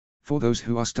For those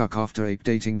who are stuck after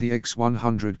updating the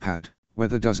x100pad,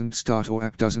 whether doesn't start or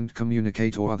app doesn't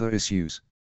communicate or other issues,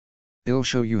 I'll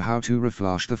show you how to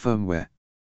reflash the firmware.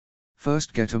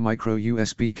 First, get a micro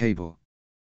USB cable.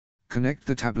 Connect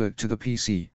the tablet to the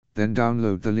PC, then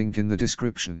download the link in the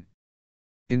description.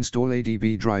 Install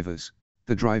ADB drivers.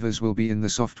 The drivers will be in the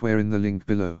software in the link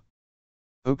below.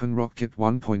 Open Rootkit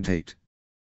 1.8.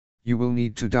 You will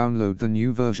need to download the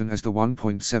new version as the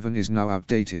 1.7 is now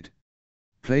outdated.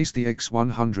 Place the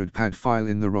x100pad file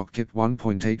in the Rootkit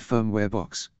 1.8 firmware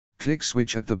box, click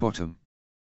Switch at the bottom.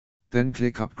 Then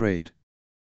click Upgrade.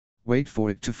 Wait for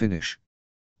it to finish.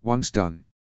 Once done,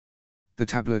 the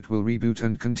tablet will reboot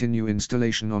and continue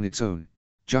installation on its own.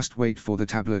 Just wait for the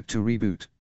tablet to reboot.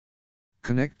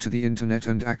 Connect to the internet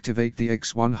and activate the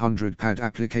x100pad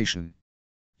application.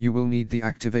 You will need the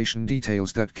activation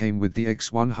details that came with the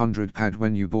x100pad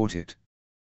when you bought it.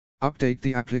 Update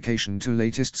the application to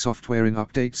latest software in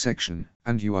Update section,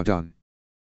 and you are done.